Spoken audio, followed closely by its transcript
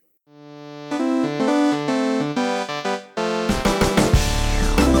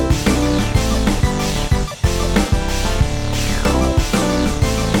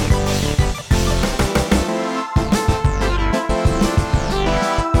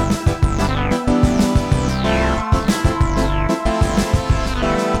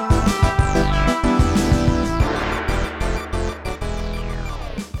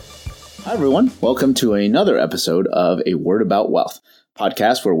everyone. Welcome to another episode of A Word About Wealth,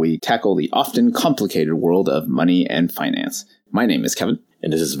 podcast where we tackle the often complicated world of money and finance. My name is Kevin.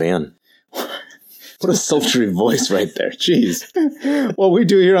 And this is Van. What a sultry voice right there. Jeez. What we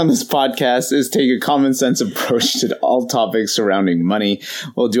do here on this podcast is take a common sense approach to all topics surrounding money.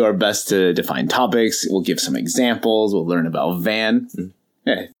 We'll do our best to define topics. We'll give some examples. We'll learn about Van.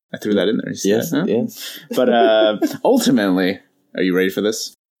 Yeah, I threw that in there. Yes, yes. But ultimately, are you ready for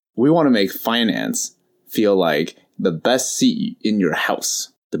this? We want to make finance feel like the best seat in your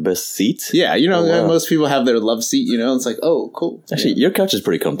house. The best seat? Yeah, most people have their love seat, It's like, oh, cool. Actually, your couch is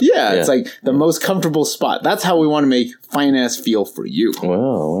pretty comfortable. Yeah, it's like the most comfortable spot. That's how we want to make finance feel for you.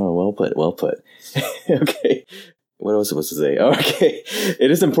 Wow, well put. Okay. What was I supposed to say? Okay.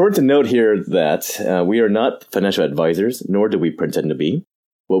 It is important to note here that we are not financial advisors, nor do we pretend to be.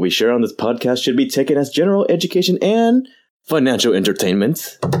 What we share on this podcast should be taken as general education and financial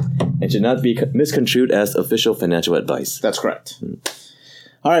entertainment, and should not be misconstrued as official financial advice. That's correct.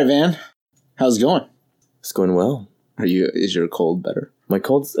 All right, Van. How's it going? It's going well. Is your cold better? My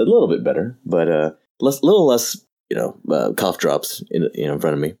cold's a little bit better, but little less, cough drops in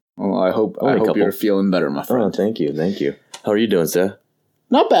front of me. Well, I hope you're feeling better, my friend. Oh, thank you. How are you doing, sir?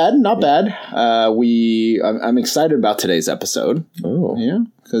 Not bad. I'm excited about today's episode. Oh, yeah,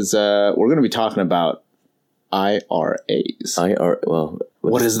 because we're going to be talking about IRAs.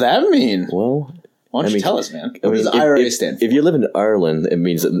 What does that mean? Well, why don't you tell us, man? What does IRA stand for? If you live in Ireland, it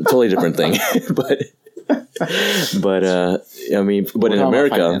means a totally different thing. But in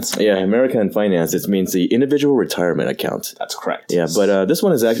America, America and finance, it means the individual retirement account. That's correct. Yeah, but this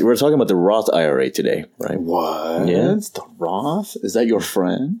one is actually, we're talking about the Roth IRA today, right? What? Yeah. It's the Roth? Is that your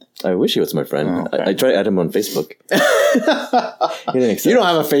friend? I wish he was my friend. Oh, okay. I tried to add him on Facebook. He didn't accept. You don't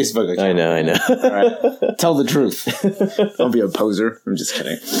have a Facebook account. I know. All right. Tell the truth. Don't be a poser. I'm just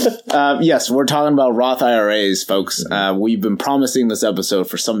kidding. Yes, we're talking about Roth IRAs, folks. We've been promising this episode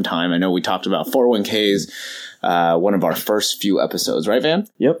for some time. I know we talked about 401ks. One of our first few episodes, right, Van?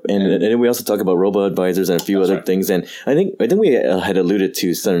 Yep, and then we also talk about robo-advisors and a few other things, and I think we had alluded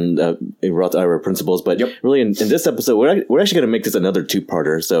to some Roth IRA principles, but really in this episode, we're actually going to make this another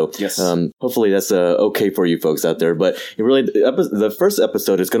two-parter, so yes. Hopefully that's okay for you folks out there, but really the first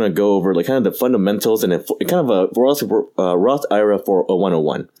episode is going to go over like kind of the fundamentals and kind of a Roth IRA for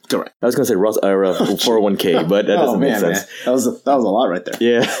 101. Correct. I was going to say Roth IRA 401k, but that doesn't make sense. Man. That was a lot right there.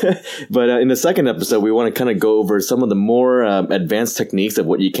 Yeah, but in the second episode, we want to kind of go over some of the more advanced techniques of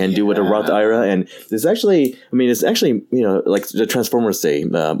what you can do with a Roth IRA, and it's actually like the Transformers say,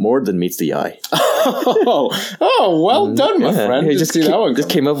 more than meets the eye. Well done, my friend. Hey, just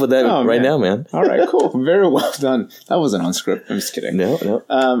came up with that now, man. All right, cool, very well done. That wasn't on script. I'm just kidding.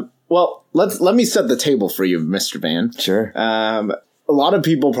 No. Well, let me set the table for you, Mr. Van. Sure. A lot of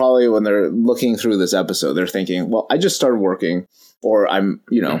people probably, when they're looking through this episode, they're thinking, well, I just started working, or I'm,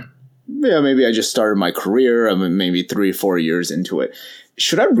 maybe I just started my career. I'm maybe 3 or 4 years into it.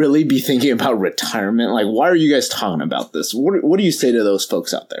 Should I really be thinking about retirement? Like, why are you guys talking about this? What do you say to those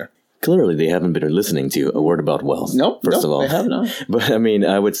folks out there? Clearly, they haven't been listening to A Word About Wealth. First of all, they have not. But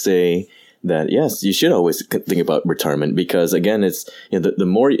I would say that yes, you should always think about retirement, because again, it's the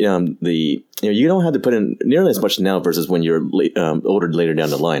more you don't have to put in nearly as much now versus when you're older later down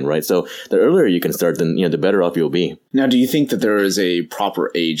the line, right? So the earlier you can start, then the better off you'll be. Now, do you think that there is a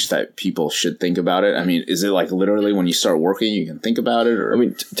proper age that people should think about it? I mean, is it like literally when you start working you can think about it? Or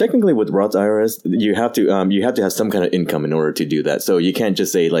technically with Roth IRAs, you have to have some kind of income in order to do that. So you can't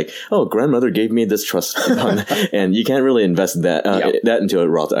just say like, oh, grandmother gave me this trust fund, and you can't really invest that into a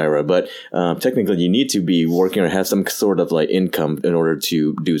Roth IRA. But technically, you need to be working or have some sort of like income in order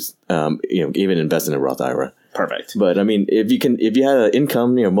to do even invest in a Roth IRA. Perfect. But if you had an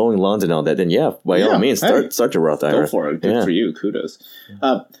income, mowing lawns and all that, then by all means, start your Roth IRA. Go for it. Good for you. Kudos.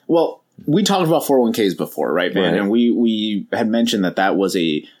 Well, we talked about 401ks before, right, man? Right. And we had mentioned that was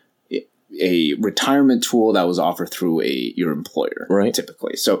a retirement tool that was offered through your employer, right?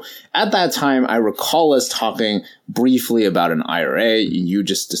 Typically. So at that time, I recall us talking briefly about an IRA. You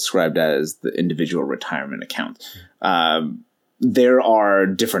just described that as the individual retirement account. There are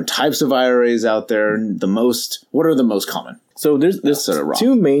different types of IRAs out there. What are the most common? So there's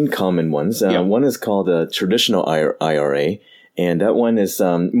two main common ones. One is called a traditional IRA. And that one is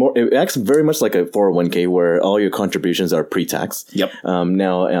it acts very much like a 401k where all your contributions are pre-tax. Yep.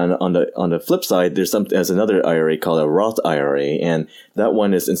 Now, on the flip side, there's another IRA called a Roth IRA, and that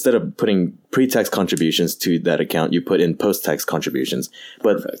one is, instead of putting pre-tax contributions to that account, you put in post-tax contributions.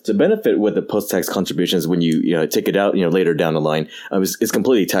 But Perfect. The benefit with the post-tax contributions, when you take it out later down the line, it's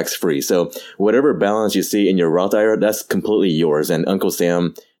completely tax-free. So whatever balance you see in your Roth IRA, that's completely yours. And Uncle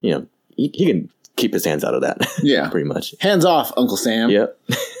Sam, he can keep his hands out of that. Yeah. Pretty much. Hands off, Uncle Sam. Yep.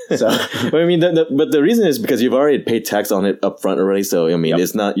 So, but I mean, but the reason is because you've already paid tax on it up front already. So, I mean,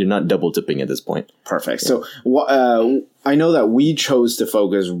 you're not double dipping at this point. Perfect. Yeah. So, I know that we chose to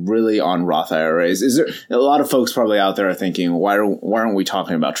focus really on Roth IRAs. Is there a lot of folks probably out there are thinking, why aren't we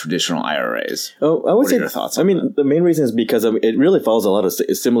talking about traditional IRAs? Oh, I would say your thoughts. I mean, that? The main reason is because it really follows a lot of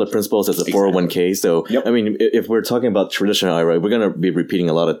similar principles as a 401k. So, I mean, if we're talking about traditional IRA, we're going to be repeating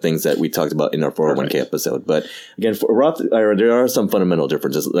a lot of things that we talked about in our 401k episode. But again, for Roth IRA, there are some fundamental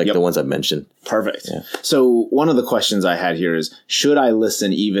differences, like the ones I mentioned. Perfect. Yeah. So, one of the questions I had here is, should I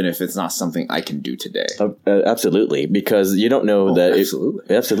listen even if it's not something I can do today? Absolutely, because you don't know that.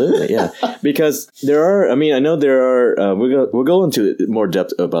 Absolutely, yeah. Because there are. I mean, I know there are. We'll go into more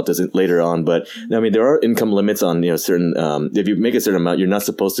depth about this later on, but I mean, there are income limits on certain. If you make a certain amount, you're not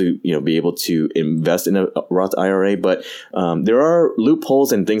supposed to be able to invest in a Roth IRA, but there are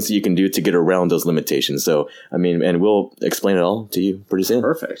loopholes and things that you can do to get around those limitations. So, I mean, and we'll explain it all to you pretty soon.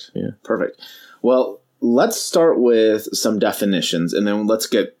 Perfect. Yeah. Perfect. Well, let's start with some definitions, and then let's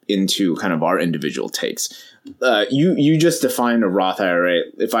get into kind of our individual takes. You just defined a Roth IRA.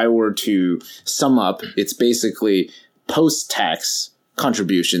 If I were to sum up, it's basically post-tax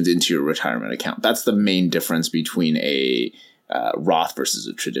contributions into your retirement account. That's the main difference between a Roth versus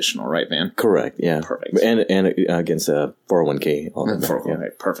a traditional, right, Van? Correct. Yeah. Perfect. And against a 401k.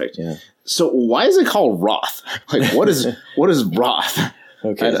 401k. Perfect. Yeah. So why is it called Roth? Like, what is Roth?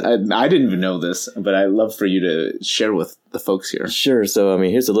 Okay. I didn't even know this, but I'd love for you to share with the folks here. Sure. So, I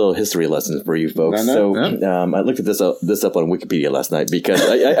mean, here's a little history lesson for you folks. I looked at this up on Wikipedia last night because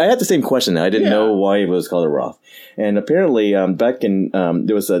I had the same question. I didn't know why it was called a Roth. And apparently, back in,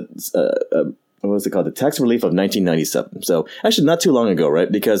 there was what was it called? The tax relief of 1997. So actually not too long ago,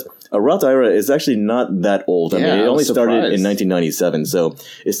 right? Because a Roth IRA is actually not that old. I mean, it only started in 1997. So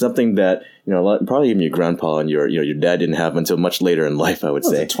it's something that, probably even your grandpa and your dad didn't have until much later in life, I would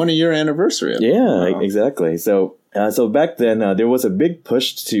say. It's a 20-year anniversary. Yeah, exactly. So back then, there was a big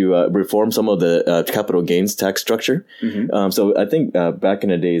push to reform some of the capital gains tax structure. Mm-hmm. So I think back in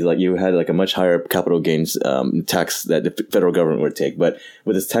the days, like you had like a much higher capital gains tax that the federal government would take. But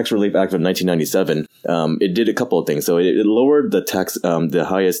with this Tax Relief Act of 1997, it did a couple of things. So it lowered the tax, the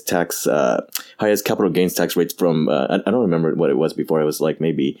highest capital gains tax rates from I don't remember what it was before. It was like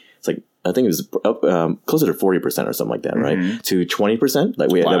I think it was up closer to 40% or something like that, right? To 20% that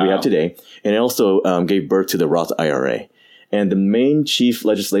we have today. And it also gave birth to the Roth IRA. And the main chief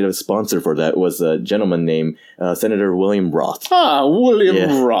legislative sponsor for that was a gentleman named Senator William Roth.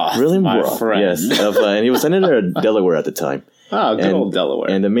 William Roth. William Roth, friend. Yes. And he was senator of Delaware at the time. Good old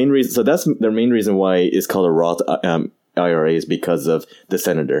Delaware. And the main reason, so that's the main reason why it's called a Roth IRA is because of the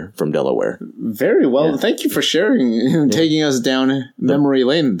senator from Delaware. Very well. Yeah. Thank you for sharing, taking us down memory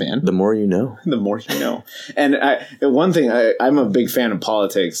lane, Van. The more you know. The more you know. And one thing, I'm a big fan of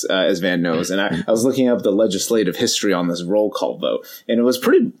politics, as Van knows, and I was looking up the legislative history on this roll call vote, and it was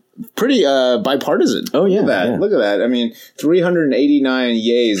pretty bipartisan. Oh, yeah. Look at that. I mean, 389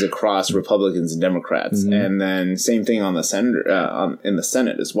 yays across Republicans and Democrats, and then same thing on the Senate, in the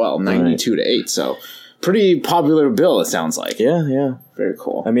Senate as well, 92 to 8. So pretty popular bill, it sounds like. Yeah. Very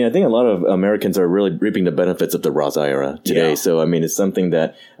cool. I mean, I think a lot of Americans are really reaping the benefits of the Roth IRA today. Yeah. So, I mean, it's something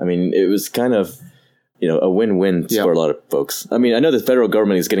that, it was kind of, a win-win for a lot of folks. I mean, I know the federal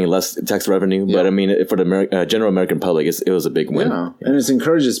government is getting less tax revenue, but I mean, for the general American public, it was a big win. Yeah. And it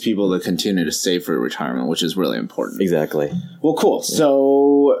encourages people to continue to save for retirement, which is really important. Exactly. Well, cool. Yeah.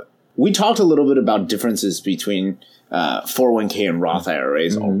 So we talked a little bit about differences between 401k and Roth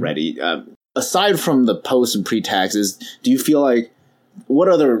IRAs already. Aside from the post and pre-taxes, do you feel like what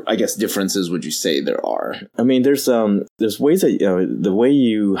other, differences would you say there are? I mean, there's ways that, the way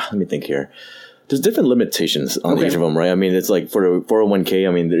you, let me think here. There's different limitations on each of them, right? I mean, it's like for a 401k,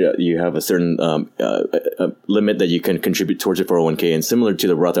 I mean, you have a certain limit that you can contribute towards your 401k, and similar to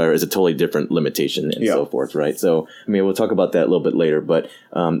the Roth IRA is a totally different limitation and so forth, right? So, I mean, we'll talk about that a little bit later, but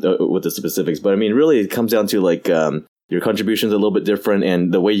with the specifics. But I mean, really, it comes down to like your contributions are a little bit different,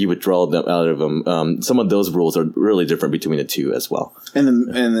 and the way you withdraw them out of them. Some of those rules are really different between the two as well. And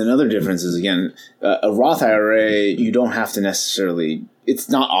another difference is, again, a Roth IRA, you don't have to necessarily. It's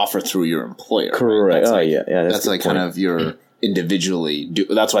not offered through your employer. Correct. Right? That's like kind of your individually do.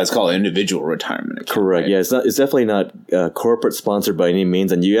 That's why it's called individual retirement account. Correct. Right? Yeah, it's definitely not corporate sponsored by any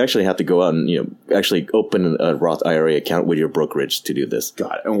means, and you actually have to go out and actually open a Roth IRA account with your brokerage to do this.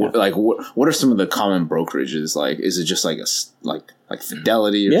 Got it. And what are some of the common brokerages? Like, is it just like like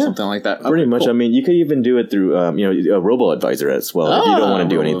Fidelity or something like that? Pretty much. Cool. I mean, you could even do it through, a robo-advisor as well if you don't want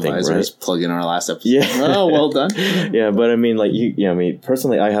to do anything, right? Plug in our last episode. Yeah. Oh, well done. Yeah, but I mean, like,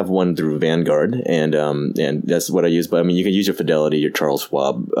 personally, I have one through Vanguard, and that's what I use. But I mean, you can use your Fidelity, your Charles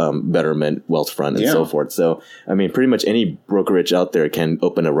Schwab, Betterment, Wealthfront, and so forth. So, I mean, pretty much any brokerage out there can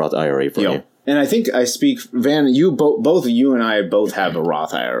open a Roth IRA for you. And I think Van, both you and I both have a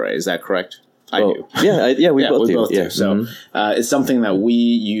Roth IRA. Is that correct? I do. Yeah, we both do. So it's something that we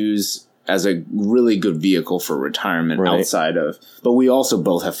use as a really good vehicle for retirement outside of, but we also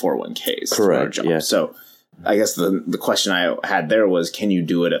both have 401ks. Correct. For our job. So I guess the question I had there was, can you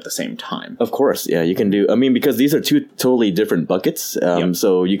do it at the same time? Of course. Yeah, you can do. I mean, because these are two totally different buckets.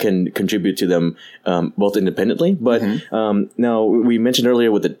 So you can contribute to them both independently. But now we mentioned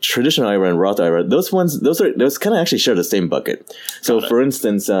earlier with the traditional IRA and Roth IRA, those kind of actually share the same bucket. So for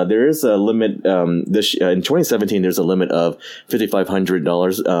instance, there is a limit in 2017, there's a limit of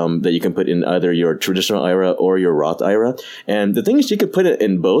 $5,500 that you can put in either your traditional IRA or your Roth IRA. And the thing is, you could put it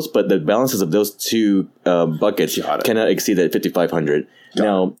in both, but the balances of those two buckets cannot exceed that $5,500.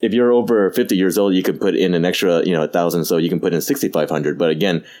 Now, if you're over 50 years old, you could put in an extra, $1,000, so you can put in $6,500. But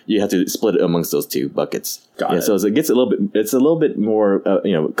again, you have to split it amongst those two buckets. Got it. So it gets a little bit more,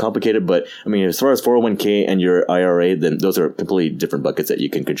 complicated. But I mean, as far as 401k and your IRA, then those are completely different buckets that you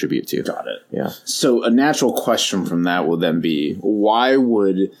can contribute to. Got it. Yeah. So a natural question from that will then be, why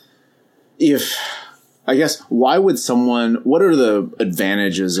would someone? What are the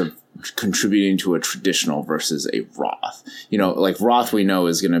advantages of contributing to a traditional versus a Roth? Like Roth, we know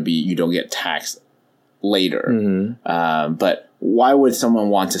is going to be, you don't get taxed later. But why would someone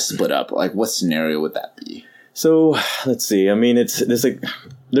want to split up? Like, what scenario would that be? So let's see. I mean,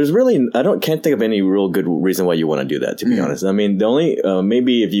 there's really, can't think of any real good reason why you want to do that, to be honest. I mean, the only,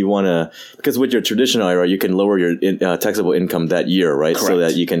 maybe if you want to, because with your traditional IRA, you can lower your taxable income that year, right? Correct. So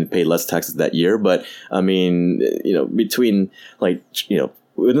that you can pay less taxes that year. But I mean, between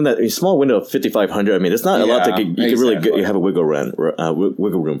within that small window of 5,500, I mean, it's not a lot that you could really have a wiggle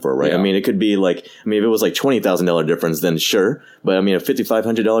room for, right? Yeah. I mean, it could be if it was like $20,000 difference, then sure. But I mean, a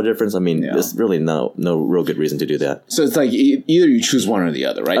 $5,500 difference, I mean, there's really no real good reason to do that. So it's like either you choose one or the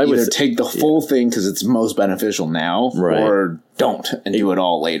other, right? Either take the full thing because it's most beneficial now, or don't and do it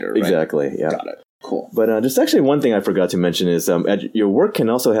all later. Right? Exactly. Yeah. Got it. Cool. But there's actually one thing I forgot to mention is your work can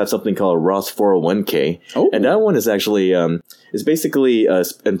also have something called a Roth 401k. Oh. And that one is actually is basically an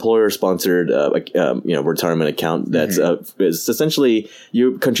employer-sponsored retirement account that's is essentially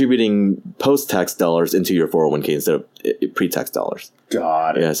you're contributing post-tax dollars into your 401k instead of pre-tax dollars.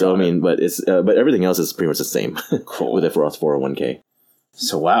 Got it. Yeah. So but everything else is pretty much the same. Cool. With a Roth 401k.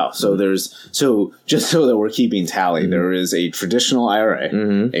 So wow. So just so that we're keeping tally, there is a traditional IRA,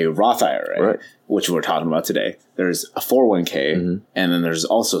 a Roth IRA, which we're talking about today. There's a 401k, and then there's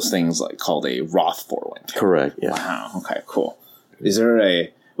also things called a Roth 401k. Correct. Yeah. Wow. Okay. Cool. Is there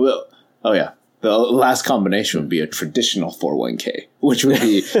the last combination would be a traditional 401k, which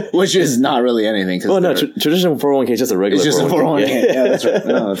is not really anything. Traditional 401k is just a regular. It's just 401k. a 401k. Yeah, that's right.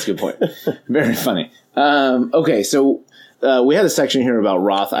 No, that's a good point. Very funny. Okay, so. We had a section here about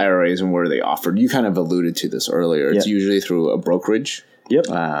Roth IRAs and where they offered. You kind of alluded to this earlier. It's usually through a brokerage. Yep.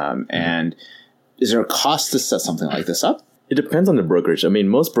 And is there a cost to set something like this up? It depends on the brokerage. I mean,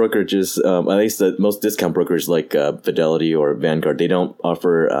 most brokerages, at least the most discount brokers like Fidelity or Vanguard, they don't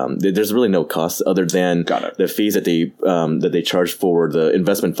offer. There's really no cost other than the fees that they charge for the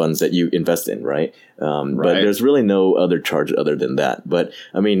investment funds that you invest in, right? But there's really no other charge other than that. But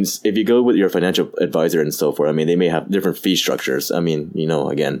I mean, if you go with your financial advisor and so forth, I mean, they may have different fee structures. I mean,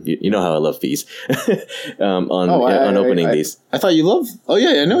 again, you know how I love fees on opening these. I thought you love. Oh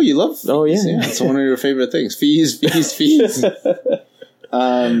yeah, I know you love. Oh yeah, it's one of your favorite things. Fees.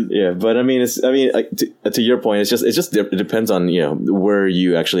 Yeah, but I mean, to your point, it depends on where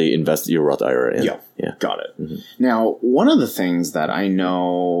you actually invest your Roth IRA in. Yeah, got it. Now, one of the things that I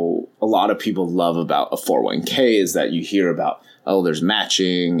know a lot of people love about a 401k is that you hear about there's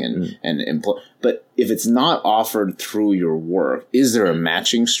matching and but if it's not offered through your work, is there a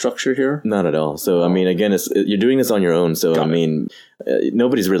matching structure here? Not at all. So I mean, again, you're doing this on your own. So I mean,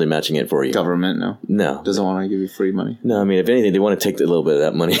 nobody's really matching it for you. Government, no, doesn't want to give you free money. No, I mean, if anything, they want to take a little bit of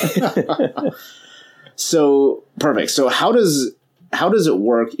that money. So perfect. So how does it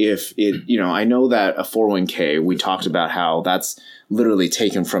work if it? I know that a 401k. We talked about how that's literally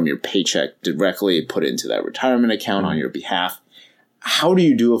taken from your paycheck directly, put into that retirement account on your behalf. How do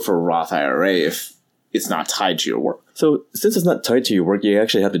you do it for a Roth IRA if it's not tied to your work. So since it's not tied to your work, you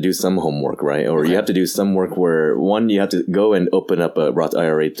actually have to do some homework, right? Or you have to do some work where, one, you have to go and open up a Roth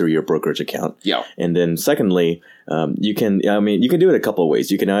IRA through your brokerage account. Yeah. And then secondly, you can do it a couple of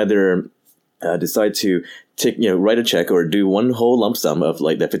ways. You can either decide to write a check or do one whole lump sum of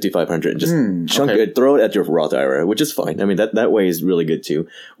like that $5,500 and just chunk it, throw it at your Roth IRA, which is fine. I mean, that way is really good too.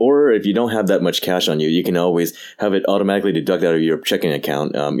 Or if you don't have that much cash on you, you can always have it automatically deduct out of your checking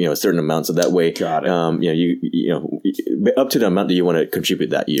account, a certain amount. So that way, got it. You up to the amount that you want to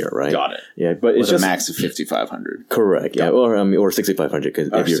contribute that year, right? Got it. Yeah, but it's just just a max of $5,500. Correct. Yeah, or 6,500 because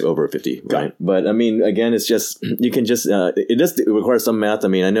if you're over 50, right? It. But I mean, again, it's just you can just it does require some math. I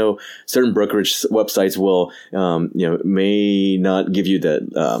mean, I know certain brokerage websites will may not give you that.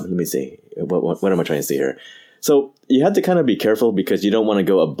 Let me see. What am I trying to say here? So you have to kind of be careful because you don't want to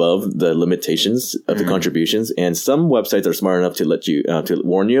go above the limitations of the contributions. And some websites are smart enough to let you to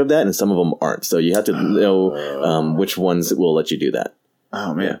warn you of that, and some of them aren't. So you have to know which ones will let you do that.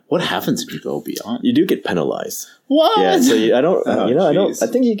 Oh man, what happens if you go beyond? You do get penalized. What? Yeah, so I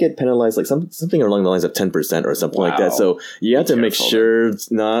think you get penalized like something along the lines of 10% or something like that. So you have to make sure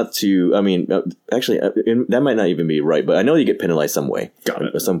not to. I mean, actually, that might not even be right, but I know you get penalized some way,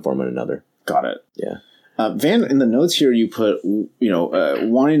 some form or another. Got it. Yeah. Van, in the notes here, you put,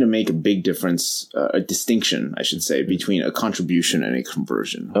 wanting to make a big difference, a distinction, I should say, between a contribution and a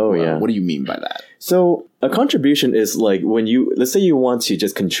conversion. Oh, yeah. What do you mean by that? So a contribution is like when let's say you want to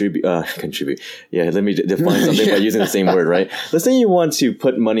just contribute. Yeah, let me define something by using the same word, right? Let's say you want to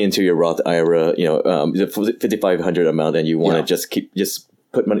put money into your Roth IRA, the $5,500 amount, and you want to just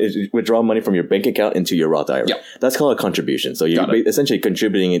withdraw money from your bank account into your Roth IRA. Yep. That's called a contribution. So you're essentially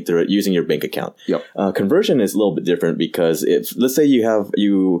contributing it through using your bank account. Yep. Conversion is a little bit different because if let's say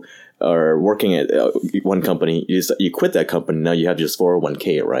you are working at one company, you quit that company, now you have just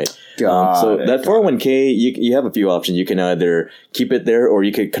 401k, right? That 401k, you have a few options. You can either keep it there or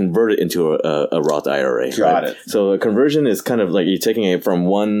you could convert it into a Roth IRA. Got it. So a conversion is kind of like you're taking it from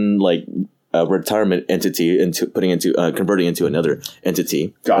one retirement entity into converting into another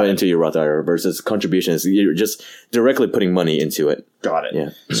entity into your Roth IRA versus contribution is you're just directly putting money into it. Got it. Yeah.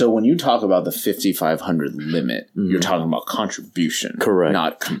 So when you talk about the 5,500 limit, you're talking about contribution, correct?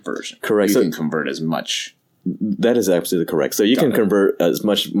 Not conversion. Correct. You can convert as much. That is absolutely correct. So you can convert as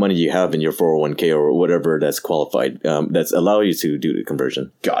much money you have in your 401k or whatever that's qualified that's allow you to do the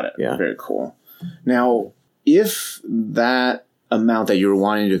conversion. Got it. Yeah. Very cool. Now, if that amount that you're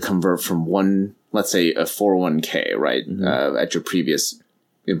wanting to convert from one, let's say a 401k, right, at your previous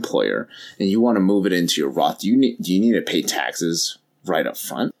employer, and you want to move it into your Roth, do you need to pay taxes right up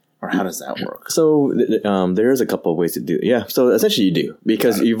front, or how does that work? So there's a couple of ways to do it. Yeah, so essentially you do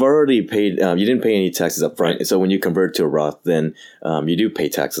because you've already paid. You didn't pay any taxes up front, so when you convert to a Roth, then you do pay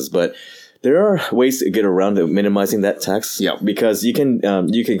taxes, but there are ways to get around minimizing that tax. Yeah. Because you can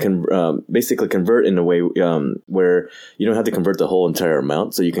basically convert in a way where you don't have to convert the whole entire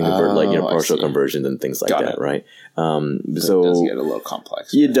amount. So you can convert partial conversions and things like that, right? So it does get a little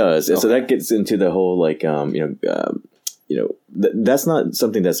complex. It does. Okay. So that gets into the whole that's not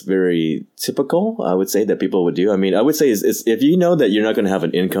something that's very typical, I would say, that people would do. I mean, I would say is if you know that you're not going to have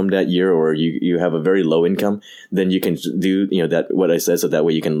an income that year or you have a very low income, then you can do, that what I said. So that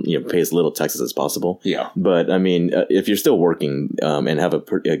way you can, pay as little taxes as possible. Yeah. But I mean, if you're still working and have a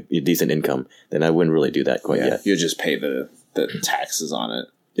decent income, then I wouldn't really do that quite yet. You'll just pay the taxes on it.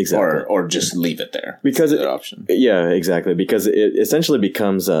 Exactly. Or just leave it there. Because that option. Yeah, exactly. Because it essentially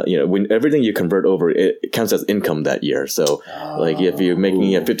becomes, when everything you convert over, it counts as income that year. So, like if you're making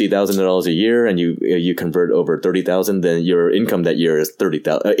 $50,000 a year and you convert over $30,000, then your income that year is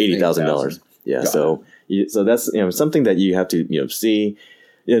 $80,000. Yeah. So that's something that you have to see.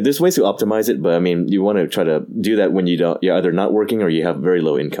 There's ways to optimize it, but I mean, you want to try to do that when you're either not working or you have very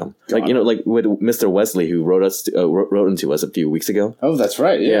low income. Like with Mr. Wesley, who wrote into us a few weeks ago. Oh, that's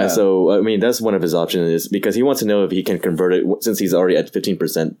right. Yeah. So I mean, that's one of his options is because he wants to know if he can convert it since he's already at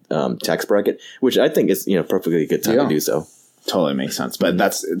 15% tax bracket, which I think is perfectly a good time to do so. Totally makes sense, but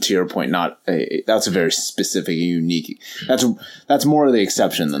that's to your point. That's a very specific, unique. That's more of the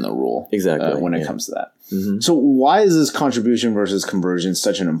exception than the rule. Exactly when it comes to that. Mm-hmm. So why is this contribution versus conversion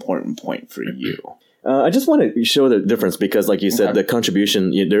such an important point for you? I just want to show the difference because, like you said, the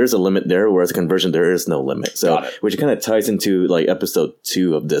contribution, there is a limit there, whereas conversion, there is no limit. So, which kind of ties into like episode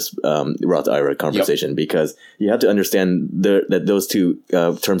 2 of this Roth IRA conversation because you have to understand that those two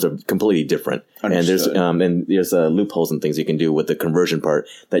terms are completely different. Understood. And there's loopholes and things you can do with the conversion part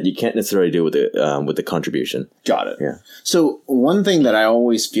that you can't necessarily do with the contribution. Got it. Yeah. So one thing that I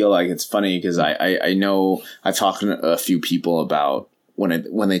always feel like it's funny because I know I've talked to a few people about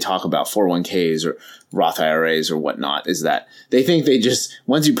when they talk about 401ks or Roth IRAs or whatnot is that they think they just,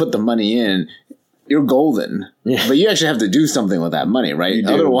 once you put the money in, you're golden. Yeah. But you actually have to do something with that money, right?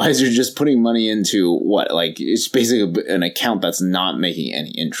 Otherwise, you're just putting money into what? Like, it's basically an account that's not making any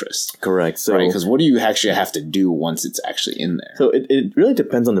interest. Correct. So, right? Because what do you actually have to do once it's actually in there? So it really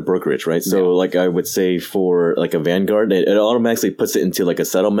depends on the brokerage, right? So like I would say for like a Vanguard, it automatically puts it into like a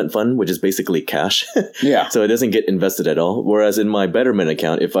settlement fund, which is basically cash. Yeah. So it doesn't get invested at all. Whereas in my Betterment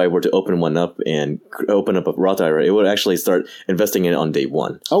account, if I were to open one up and open up a Roth IRA, it would actually start investing in it on day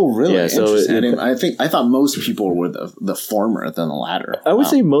one. Oh, really? Yeah. So I thought most people were the former than the latter. I would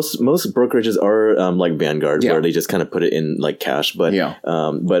say most brokerages are like Vanguard, where they just kind of put it in like cash. But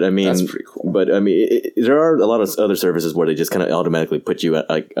but I mean, that's pretty cool. But I mean, there are a lot of other services where they just kind of automatically put you at,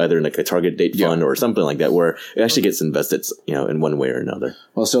 like either in like a target date fund or something like that, where it actually gets invested, in one way or another.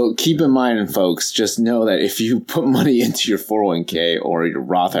 Well, so keep in mind, folks, just know that if you put money into your 401k or your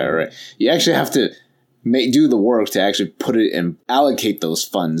Roth IRA, you actually have to do the work to actually put it and allocate those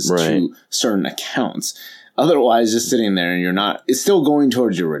funds to certain accounts. Otherwise, just sitting there and it's still going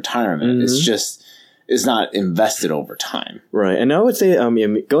towards your retirement. Mm-hmm. It's not invested over time. Right. And I would say,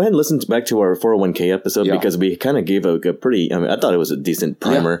 go ahead and listen back to our 401k episode because we kind of gave a pretty, I thought it was a decent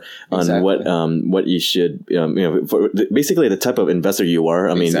primer on what you should, for basically the type of investor you are.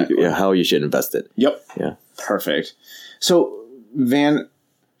 I mean, how you should invest it. Yep. Yeah. Perfect. So, Van,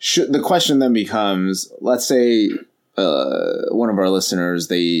 the question then becomes, let's say one of our listeners,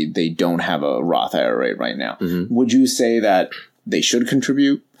 they don't have a Roth IRA right now. Mm-hmm. Would you say that they should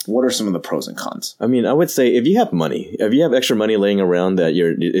contribute? What are some of the pros and cons? I mean, I would say if you have money, if you have extra money laying around that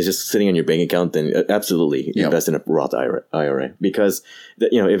it's just sitting in your bank account, then absolutely invest in a Roth IRA because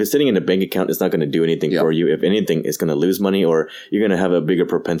if it's sitting in a bank account, it's not going to do anything for you. If anything, it's going to lose money, or you're going to have a bigger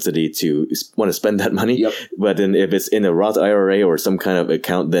propensity to want to spend that money. Yep. But then if it's in a Roth IRA or some kind of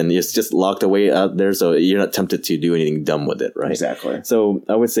account, then it's just locked away out there, so you're not tempted to do anything dumb with it, right? Exactly. So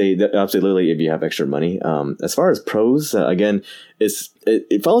I would say that absolutely if you have extra money. As far as pros, again,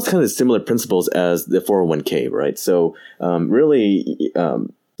 it follows kind of similar principles as the 401k, right? So really,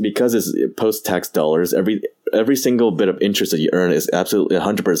 because it's post-tax dollars, every single bit of interest that you earn is absolutely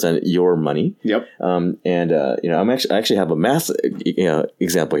 100% your money. Yep. I actually have a math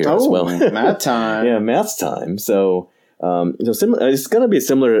example here as well. Math time. Yeah, math time. So it's going to be a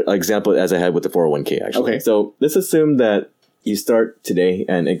similar example as I had with the 401k actually. Okay. So let's assume that you start today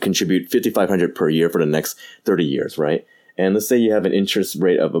and contribute $5,500 per year for the next 30 years, right? And let's say you have an interest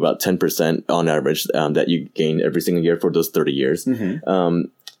rate of about 10% on average that you gain every single year for those 30 years. Mm-hmm.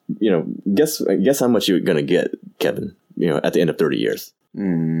 Guess how much you're going to get, Kevin, at the end of 30 years.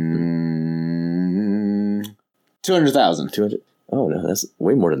 200,000. 200. Oh no, that's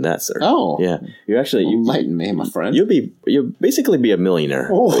way more than that, sir. Oh, yeah. You actually enlighten me, my friend. You'll basically be a millionaire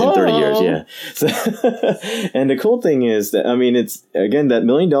in 30 years. Yeah. So, and the cool thing is that it's again that $1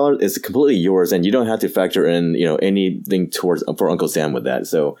 million is completely yours, and you don't have to factor in anything for Uncle Sam with that.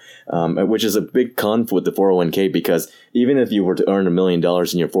 So, which is a big con with the 401k because even if you were to earn $1 million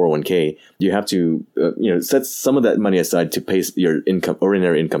in your 401k, you have to set some of that money aside to pay your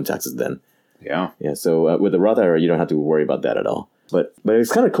ordinary income taxes. Then. Yeah. Yeah. So with the Roth IRA, you don't have to worry about that at all. But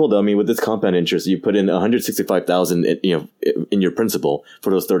it's kind of cool though. I mean, with this compound interest, you put in $165,000, in your principal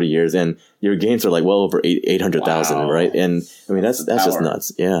for those 30 years, and your gains are like well over 800,000, right? And I mean, that's just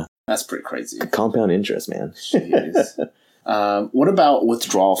nuts. Yeah. That's pretty crazy. Compound interest, man. Jeez. What about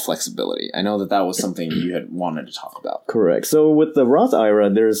withdrawal flexibility? I know that was something you had wanted to talk about. Correct. So with the Roth IRA,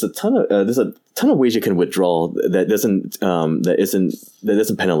 there's a ton of ways you can withdraw that doesn't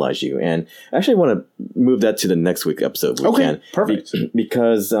penalize you. And I actually want to move that to the next week episode. Perfect.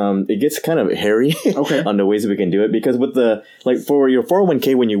 Because it gets kind of hairy on the ways that we can do it. Because with for your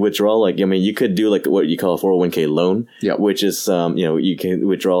 401k, when you withdraw, you could do what you call a 401k loan, which is you can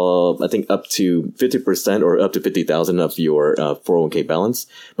withdraw I think up to 50% or up to 50,000 of your 401k balance,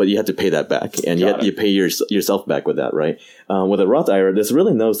 but you have to pay that back, and you pay yourself back with that, right? With a Roth IRA, there's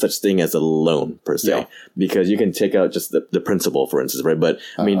really no such thing as a loan per se, because you can take out just the principal, for instance, right? But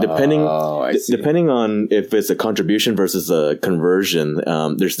I mean, depending on if it's a contribution versus a conversion,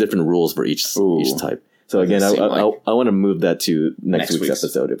 there's different rules for each type. So again, I want to move that to next week's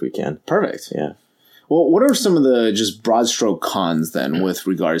episode if we can. Perfect. Yeah. Well, what are some of the just broad stroke cons then with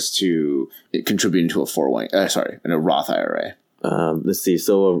regards to it contributing to a in a Roth IRA? Let's see.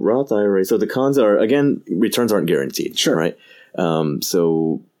 So a Roth IRA. So the cons are, again, returns aren't guaranteed. Sure. Right.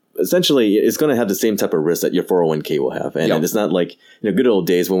 So essentially it's going to have the same type of risk that your 401k will have. And it's not like, good old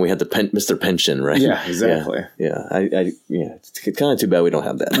days when we had the Mr. Pension, right? Yeah, exactly. Yeah. It's kind of too bad we don't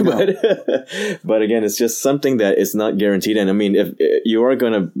have that. No. But again, it's just something that is not guaranteed. And I mean, if you are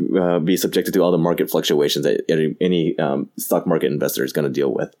going to be subjected to all the market fluctuations that any stock market investor is going to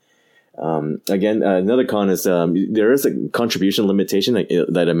deal with. Again, another con is there is a contribution limitation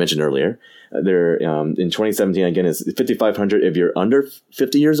that I mentioned earlier. There in 2017, again, is $5,500 if you're under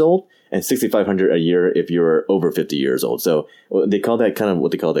 50 years old, and $6,500 a year if you're over 50 years old. So they call that kind of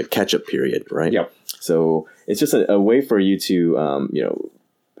what they call the catch-up period, right? Yep. So it's just a way for you to,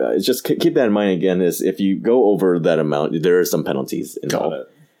 just keep that in mind. Again, is if you go over that amount, there are some penalties involved.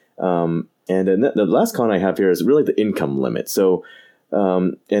 Got it. And then the last con I have here is really the income limit. So.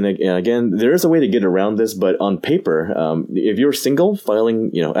 And again, there is a way to get around this, but on paper, if you're single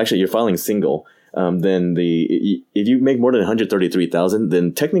filing, you're filing single, then if you make more than 133,000,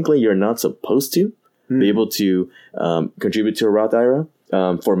 then technically you're not supposed to be able to contribute to a Roth IRA.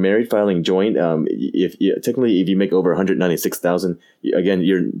 For married filing joint, if you make over 196,000, again,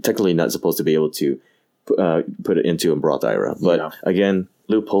 you're technically not supposed to be able to put it into a Roth IRA. But again,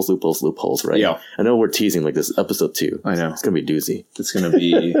 loopholes, right? Yeah. I know we're teasing like this episode 2. I know. It's going to be doozy. It's going to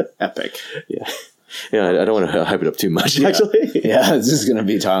be epic. Yeah. Yeah, I don't want to hype it up too much, actually. Yeah, it's just going to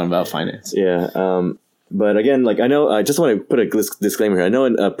be talking about finance. Yeah. But again, like I know, I just want to put a disclaimer here. I know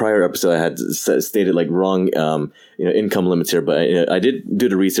in a prior episode I had stated like wrong, income limits here, but I did do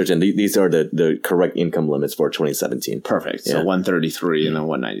the research, and these are the correct income limits for 2017. Perfect. So 133 and then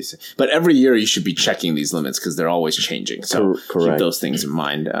 196. But every year you should be checking these limits because they're always changing. So keep those things in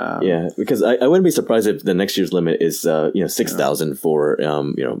mind. Because I wouldn't be surprised if the next year's limit is 6,000 for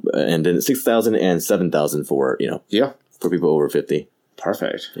and then 6,000 and 7,000 for for people over 50.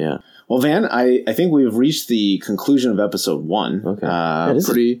 Perfect. Yeah. Well, Van, I think we've reached the conclusion of episode 1. Okay. This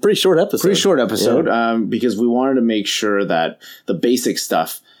is a pretty short episode. Because we wanted to make sure that the basic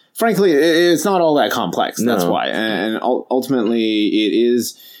stuff, frankly, it's not all that complex. That's why. And ultimately, it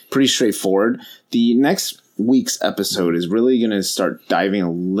is pretty straightforward. The next week's episode is really going to start diving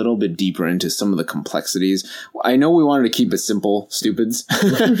a little bit deeper into some of the complexities. I know we wanted to keep it simple, stupids.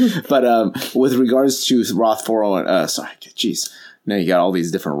 But with regards to Roth 401, now you got all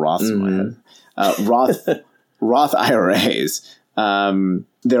these different Roths in my head. Roth IRAs.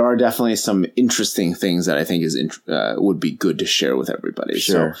 There are definitely some interesting things that I think would be good to share with everybody.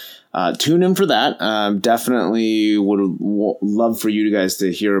 Sure. So tune in for that. Definitely would love for you guys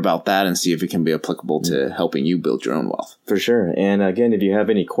to hear about that and see if it can be applicable to helping you build your own wealth. For sure. And again, if you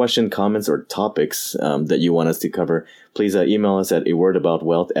have any questions, comments, or topics that you want us to cover, please email us at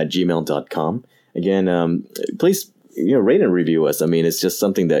awordaboutwealth@gmail.com. Again, please rate and review us. I mean, it's just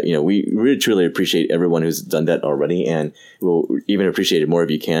something that, we really truly appreciate everyone who's done that already, and we'll even appreciate it more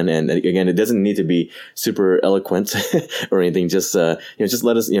if you can. And again, it doesn't need to be super eloquent or anything. Just, just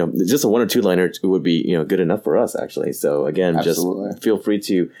let us, just a 1 or 2 liner would be, good enough for us, actually. So again, Absolutely. Just feel free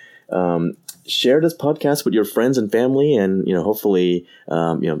to, share this podcast with your friends and family, and, hopefully,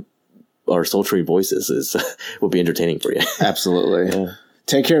 our sultry voices will be entertaining for you. Absolutely. Yeah.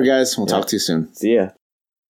 Take care, guys. We'll talk to you soon. See ya.